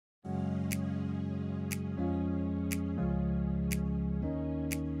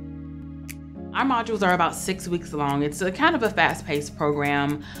Our modules are about 6 weeks long. It's a kind of a fast-paced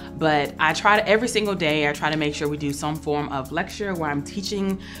program, but I try to, every single day, I try to make sure we do some form of lecture where I'm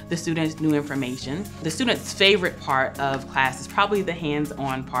teaching the students new information. The students' favorite part of class is probably the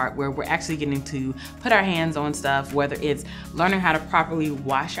hands-on part, where we're actually getting to put our hands on stuff, whether it's learning how to properly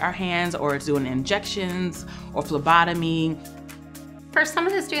wash our hands or doing injections or phlebotomy. For some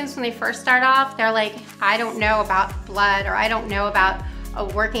of the students, when they first start off, they're like, I don't know about blood, or I don't know about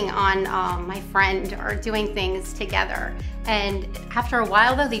working on my friend or doing things together. And after a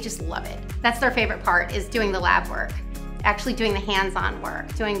while though, they just love it. That's their favorite part, is doing the lab work, actually doing the hands-on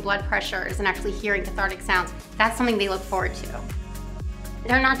work, doing blood pressures and actually hearing cathartic sounds. That's something they look forward to.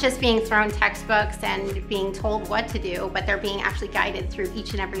 They're not just being thrown textbooks and being told what to do, but they're being actually guided through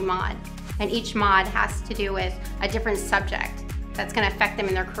each and every mod. And each mod has to do with a different subject that's going to affect them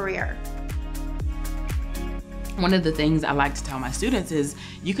in their career. One of the things I like to tell my students is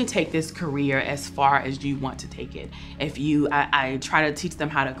you can take this career as far as you want to take it. I try to teach them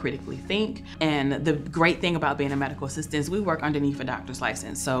how to critically think. And the great thing about being a medical assistant is we work underneath a doctor's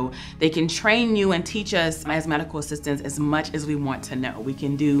license. So they can train you and teach us as medical assistants as much as we want to know. We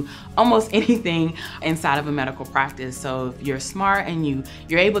can do almost anything inside of a medical practice. So if you're smart and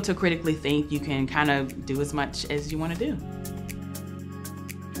you're able to critically think, you can kind of do as much as you want to do.